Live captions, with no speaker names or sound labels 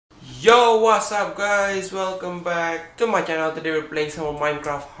Yo, what's up guys? Welcome back to my channel. Today we're playing some more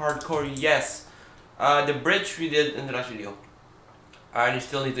Minecraft Hardcore. Yes, the bridge we did in the last video. I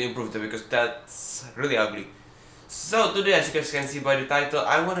still need to improve that because that's really ugly. So today, as you guys can see by the title,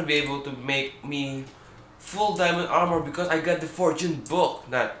 I want to be able to make me full diamond armor because I got the fortune book.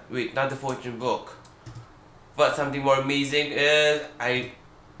 Not the fortune book. But something more amazing is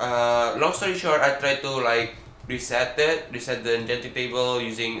long story short, I tried to reset the enchanting table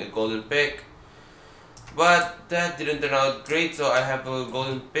using a golden pick, but that didn't turn out great, so I have a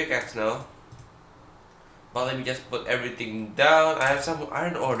golden pickaxe now. But let me just put everything down. I have some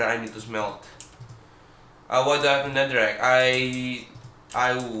iron ore that I need to smelt. What do I have in netherrack?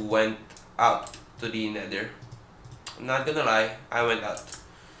 I went out to the nether. I'm not gonna lie, I went out.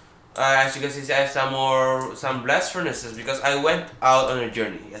 As you can see, I have some blast furnaces because I went out on a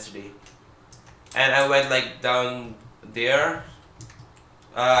journey yesterday. And I went down there.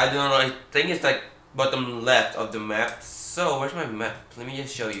 I don't know, I think it's bottom left of the map. So where's my map? Let me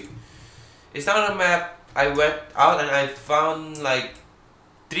just show you. It's not on the map. I went out and I found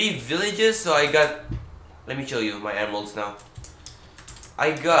 3 villages. So I got, let me show you my emeralds now.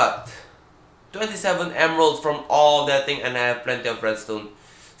 I got 27 emeralds from all that thing and I have plenty of redstone.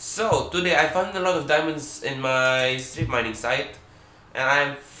 So today I found a lot of diamonds in my strip mining site. And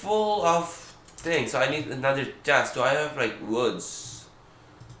I'm full of things, so I need another chest. Do I have woods?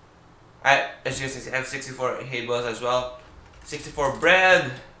 As you can see, I have 64 hay bales as well, 64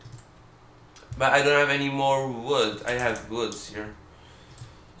 bread, but I don't have any more wood. I have woods here,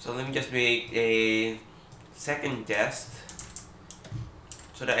 so let me just make a second chest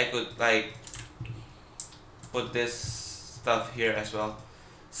so that I could put this stuff here as well.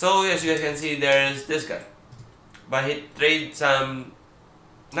 So as you guys can see, there's this guy, but he trades some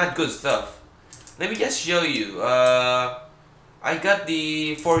not good stuff. Let me just show you. I got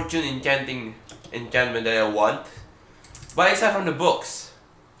the fortune enchantment that I want, but it's not from the books.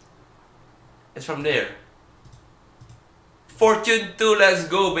 It's from there. Fortune 2, let's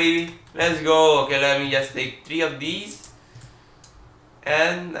go baby. Let's go. Okay, let me just take 3 of these.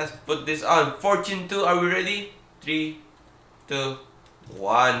 And let's put this on. Fortune 2, are we ready? 3, 2,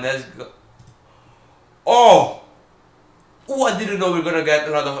 1, let's go. Oh! Oh, I didn't know we are gonna get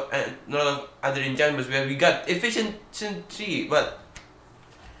a lot of other enchantments. We got efficiency, but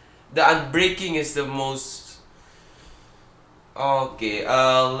the unbreaking is the most. Okay,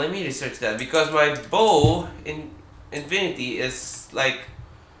 let me research that because my bow in infinity is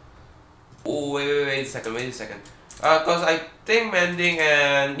oh, wait a second. Cause I think mending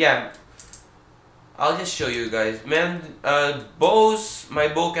and yeah, I'll just show you guys. Bows, my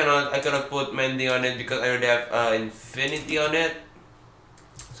bow I cannot put mending on it because I already have infinity on it.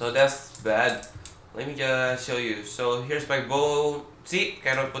 So that's bad. Let me just show you. So here's my bow. See,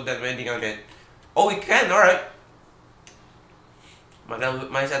 cannot put that mending on it. Oh, we can. All right.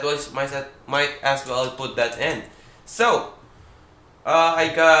 My set might as well put that in. So,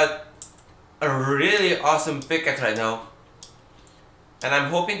 I got a really awesome pickaxe right now. And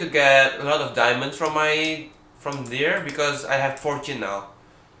I'm hoping to get a lot of diamonds from there because I have fortune now.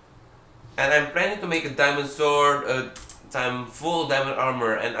 And I'm planning to make a diamond sword, some full diamond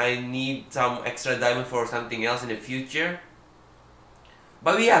armor, and I need some extra diamond for something else in the future.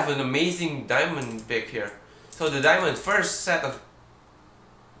 But we have an amazing diamond pick here. So the first set of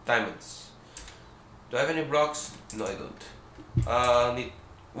diamonds. Do I have any blocks? No, I don't.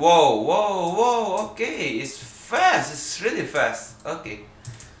 Whoa, okay, it's fast, it's really fast, okay.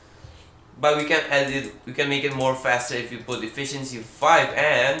 But we can add it, we can make it more faster if you put efficiency 5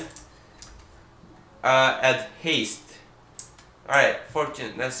 and add haste. Alright,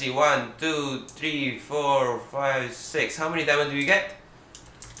 fortune, let's see, 1, 2, 3, 4, 5, 6, how many diamonds do we get?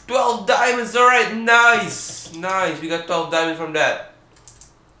 12 diamonds, alright, nice, we got 12 diamonds from that.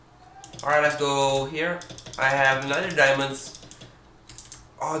 Alright, let's go here, I have another diamonds.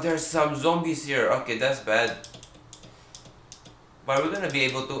 Oh, there's some zombies here. Okay, that's bad. But we're gonna be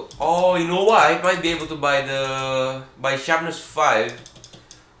able to. Oh, you know what? I might be able to buy sharpness 5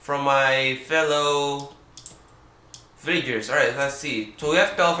 from my fellow villagers. Alright, let's see. So we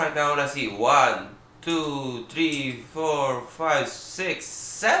have 12 right now. Let's see. 1, 2, 3, 4, 5, 6,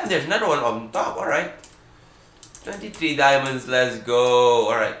 7. There's another one on top. Alright. 23 diamonds. Let's go.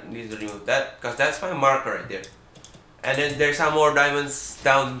 Alright, need to remove that because that's my marker right there. And then there's some more diamonds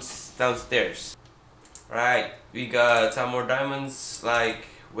downstairs. Right, we got some more diamonds.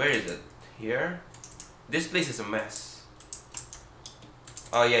 Where is it? Here? This place is a mess.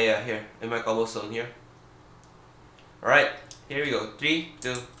 Oh yeah, here in my cobblestone here. Alright, here we go. 3,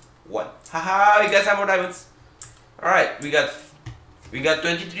 2, 1. Haha, we got some more diamonds. Alright, we got We got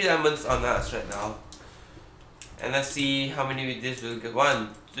 23 diamonds on us right now. And let's see how many with this will get. 1,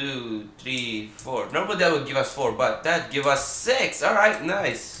 2, 3, 4. Normally that would give us 4, but that give us 6. Alright,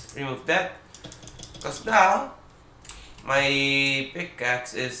 nice. Remove that. Because now, my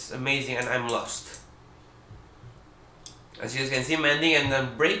pickaxe is amazing and I'm lost. As you can see, mending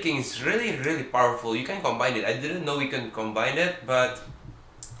and breaking is really powerful. You can combine it. I didn't know we can combine it, but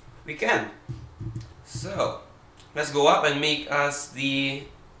we can. So, let's go up and make us the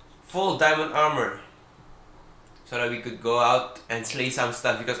full diamond armor. So that we could go out and slay some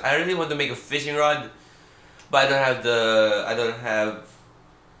stuff, because I really want to make a fishing rod, but I don't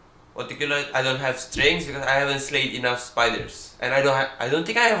have strings because I haven't slayed enough spiders, and I don't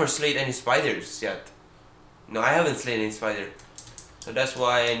think I ever slayed any spiders yet. No, I haven't slayed any spider, so that's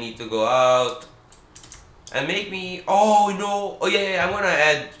why I need to go out and make me. Oh no! Oh yeah, I'm gonna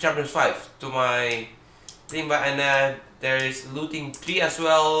add sharpness 5 to my thing, but and there is looting 3 as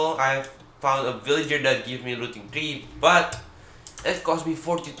well. I've found a villager that gives me looting 3, but it cost me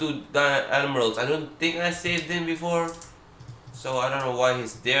 42 emeralds. I don't think I saved him before, so I don't know why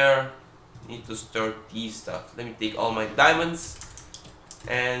he's there. Need to store these stuff. Let me take all my diamonds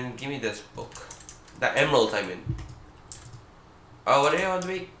and give me this book. The emerald, I mean. Oh, what do I want to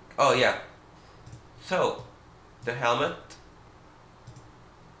make? Oh yeah. So, the helmet.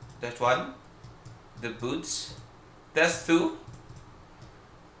 That's 1. The boots. That's 2.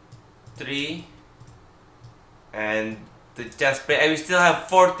 3. And the chest plate. And we still have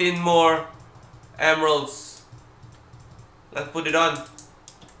 14 more emeralds. Let's put it on.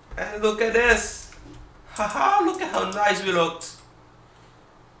 And look at this. Haha, look at how nice we look.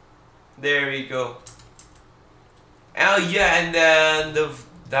 There we go. Oh yeah, and then the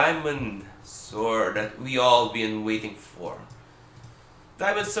diamond sword that we all been waiting for.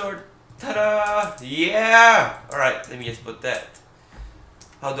 Diamond sword. Ta-da! Yeah! Alright, let me just put that.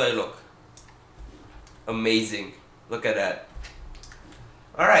 How do I look? Amazing. Look at that.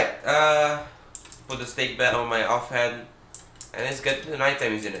 Alright, put the stake bed on my off head. And let's get to the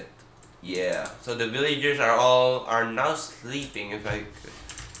nighttime, isn't it? Yeah. So the villagers are now sleeping. If I could.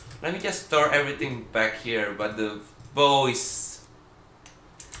 Let me just store everything back here. But the bow is.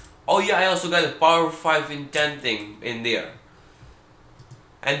 Oh yeah, I also got a power 5 enchanting in there.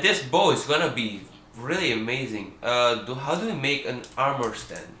 And this bow is gonna be really amazing. How do we make an armor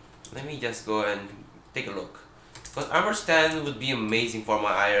stand? Let me just go and take a look. But armor stand would be amazing for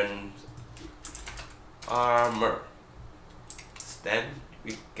my iron armor stand.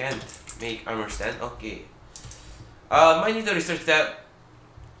 We can't make armor stand. Okay. Might need to research that.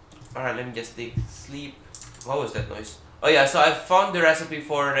 Alright, let me just take sleep. What was that noise? Oh yeah, so I found the recipe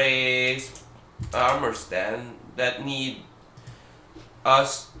for a armor stand that need a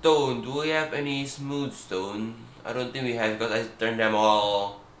stone. Do we have any smooth stone? I don't think we have, because I turned them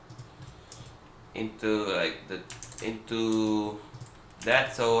all into into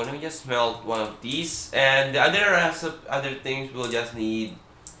that. So let me just smelt one of these, and the other things we'll just need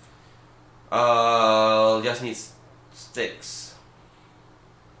sticks.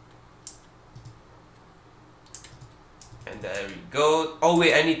 And there we go. Oh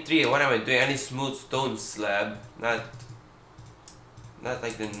wait, I need 3. What am I doing? I need smooth stone slab, not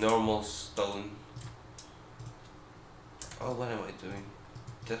like the normal stone. Oh, what am I doing?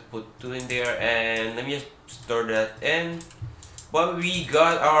 Just put 2 in there, and let me just store that in. But we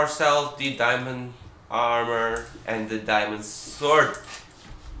got ourselves the diamond armor and the diamond sword.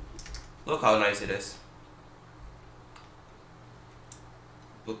 Look how nice it is.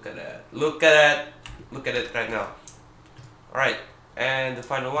 Look at that. Look at that. Look at it right now. Alright, and the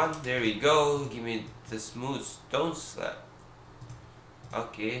final one. There we go. Give me the smooth stone slab.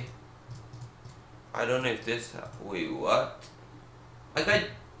 Okay. I don't know if this. Wait, what? I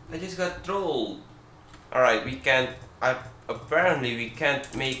just got trolled. Alright, we can't. Apparently we can't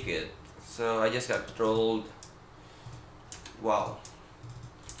make it. So I just got trolled. Wow.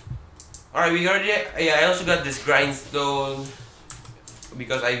 Alright, we already. Yeah, I also got this grindstone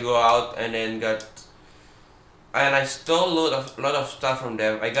because I go out and then I stole a lot of stuff from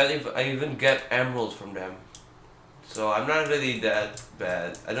them. I even get emeralds from them. So I'm not really that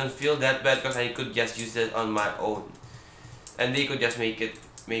bad. I don't feel that bad because I could just use it on my own, and they could just make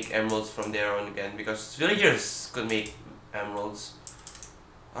emeralds from their own again, because villagers could make emeralds.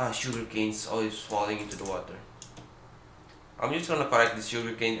 Sugarcane's always falling into the water. I'm just gonna collect the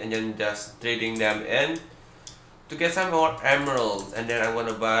sugarcane and then just trading them in to get some more emeralds, and then I'm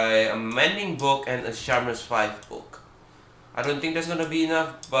gonna buy a mending book and a sharpness 5 book. I don't think that's gonna be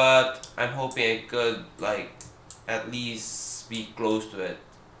enough, but I'm hoping I could at least be close to it.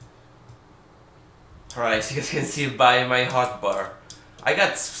 Alright, so you guys can see by my hotbar. I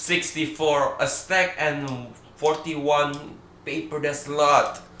got 64 a stack and 41 paper. That's a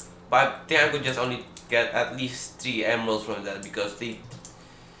lot. But I think I could just only get at least 3 emeralds from that because they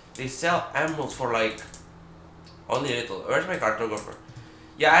sell emeralds for like only a little. Where's my cartographer?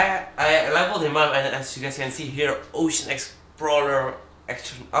 Yeah, I leveled him up, and as you guys can see here, Ocean Explorer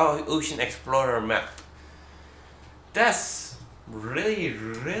action. Oh, Ocean Explorer map. That's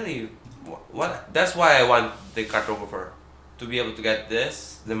really what. That's why I want the cartographer, to be able to get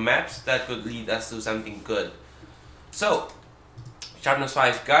the maps that could lead us to something good. So, sharpness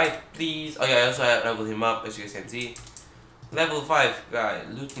 5 guy, please. Oh yeah, I also leveled him up, as you guys can see. Level 5 guy,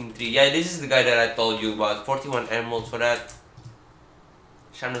 looting 3. Yeah, this is the guy that I told you about. 41 emeralds for that.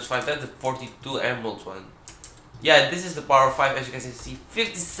 Sharpness 5, that's the 42 emeralds one. Yeah, this is the power 5, as you guys can see.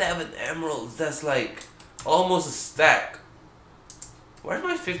 57 emeralds, that's like almost a stack. Where's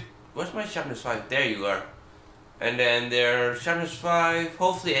my sharpness 5? There you are. And then there, sharpness 5.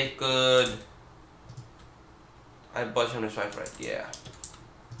 Hopefully I bought sharpness 5, right? Yeah.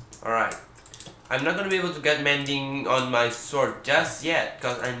 Alright. I'm not gonna be able to get mending on my sword just yet,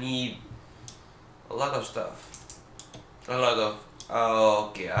 because I need a lot of stuff. A lot of...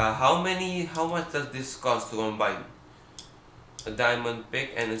 okay, how much does this cost to combine? A diamond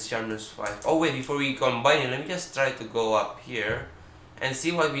pick and a sharpness 5. Oh wait, before we combine it, let me just try to go up here and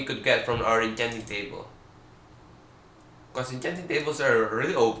see what we could get from our enchanting table. Because enchanting tables are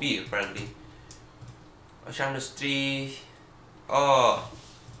really OP apparently. A sharpness 3. Oh,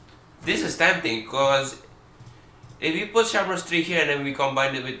 this is tempting because if we put sharpness 3 here and then we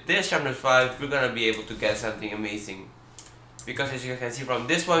combine it with this sharpness 5, we're gonna be able to get something amazing. Because as you can see from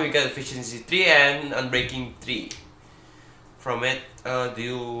this one, we get efficiency 3 and unbreaking 3. From it,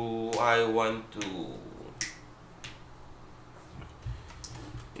 do I want to...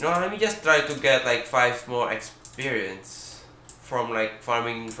 You know, let me just try to get like 5 more experience from like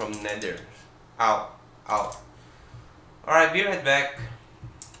farming from nether. Ow. Alright, be right back.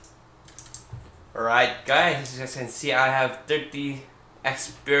 Alright guys, as you guys can see, I have 30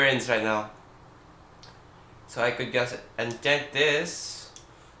 experience right now. So I could just enchant this.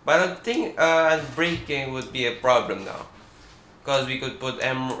 But I don't think unbreaking would be a problem now. Because we could put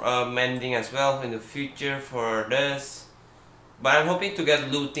mending as well in the future for this. But I'm hoping to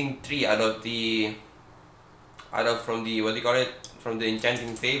get looting 3 from the what do you call it? From the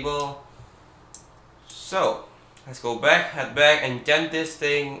enchanting table. So let's go back, head back, enchant this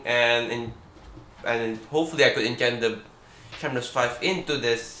thing, and hopefully I could enchant the sharpness 5 into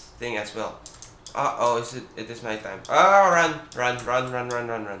this thing as well. Oh, it is my time. Oh,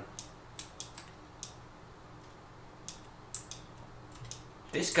 run.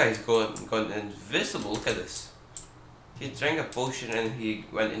 This guy's gone invisible. Look at this. He drank a potion and he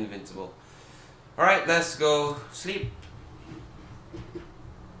went invincible. Alright, let's go sleep.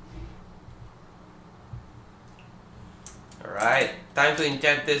 Alright, time to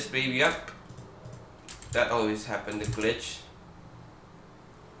enchant this baby up. That always happened, the glitch.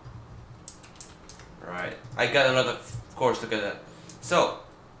 Alright, I got a lot of quartz, look at that. So,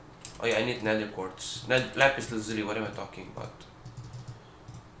 oh yeah, I need nether quartz. Lapis lazuli, what am I talking about?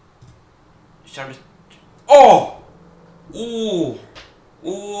 Sharpness. Oh! Ooh!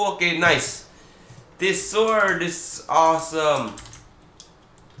 Ooh, okay, nice. This sword is awesome.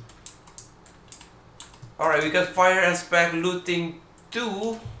 Alright, we got fire aspect, looting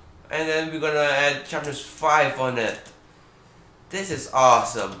 2, and then we're gonna add sharpness 5 on it. This is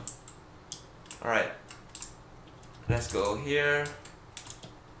awesome. Alright, let's go here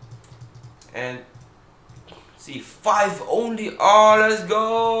and see, 5 only. Oh, let's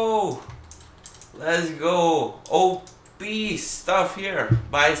go. OP stuff here.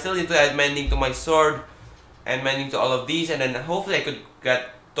 But I still need to add mending to my sword and mending to all of these, and then hopefully I could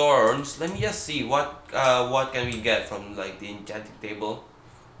get thorns. Let me just see what can we get from like the enchanting table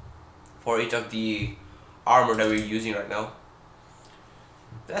for each of the armor that we're using right now.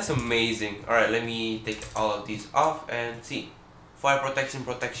 That's amazing. Alright, let me take all of these off and see. Fire protection.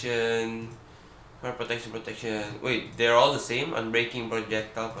 Fire protection. Wait, they're all the same? Unbreaking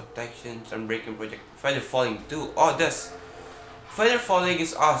projectile protection, unbreaking project. Feather falling too. Oh, this. Feather falling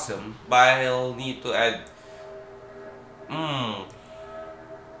is awesome, but I'll need to add.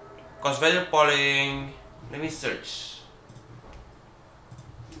 Cause feather falling. Let me search.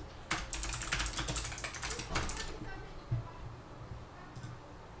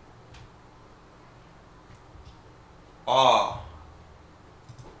 Oh.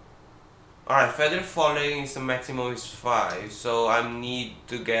 Alright, feather falling is the maximum is 5, so I need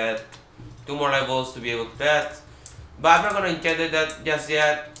to get 2 more levels to be able to do that. But I'm not gonna enchant that just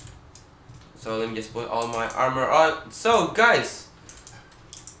yet. So let me just put all my armor on. So guys,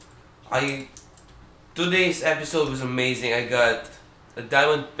 I Today's episode was amazing. I got a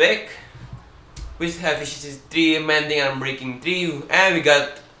diamond pick, which have efficiency 3, mending and breaking 3, and we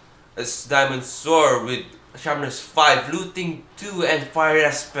got a diamond sword with sharpness 5, looting 2, and fire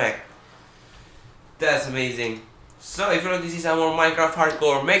aspect. That's amazing. So if you want to see some more Minecraft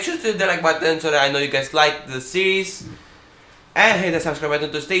hardcore, make sure to hit the like button so that I know you guys like the series. And hit the subscribe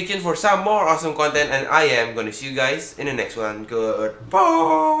button to stay tuned for some more awesome content, and I am gonna see you guys in the next one.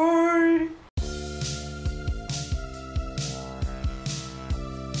 Goodbye!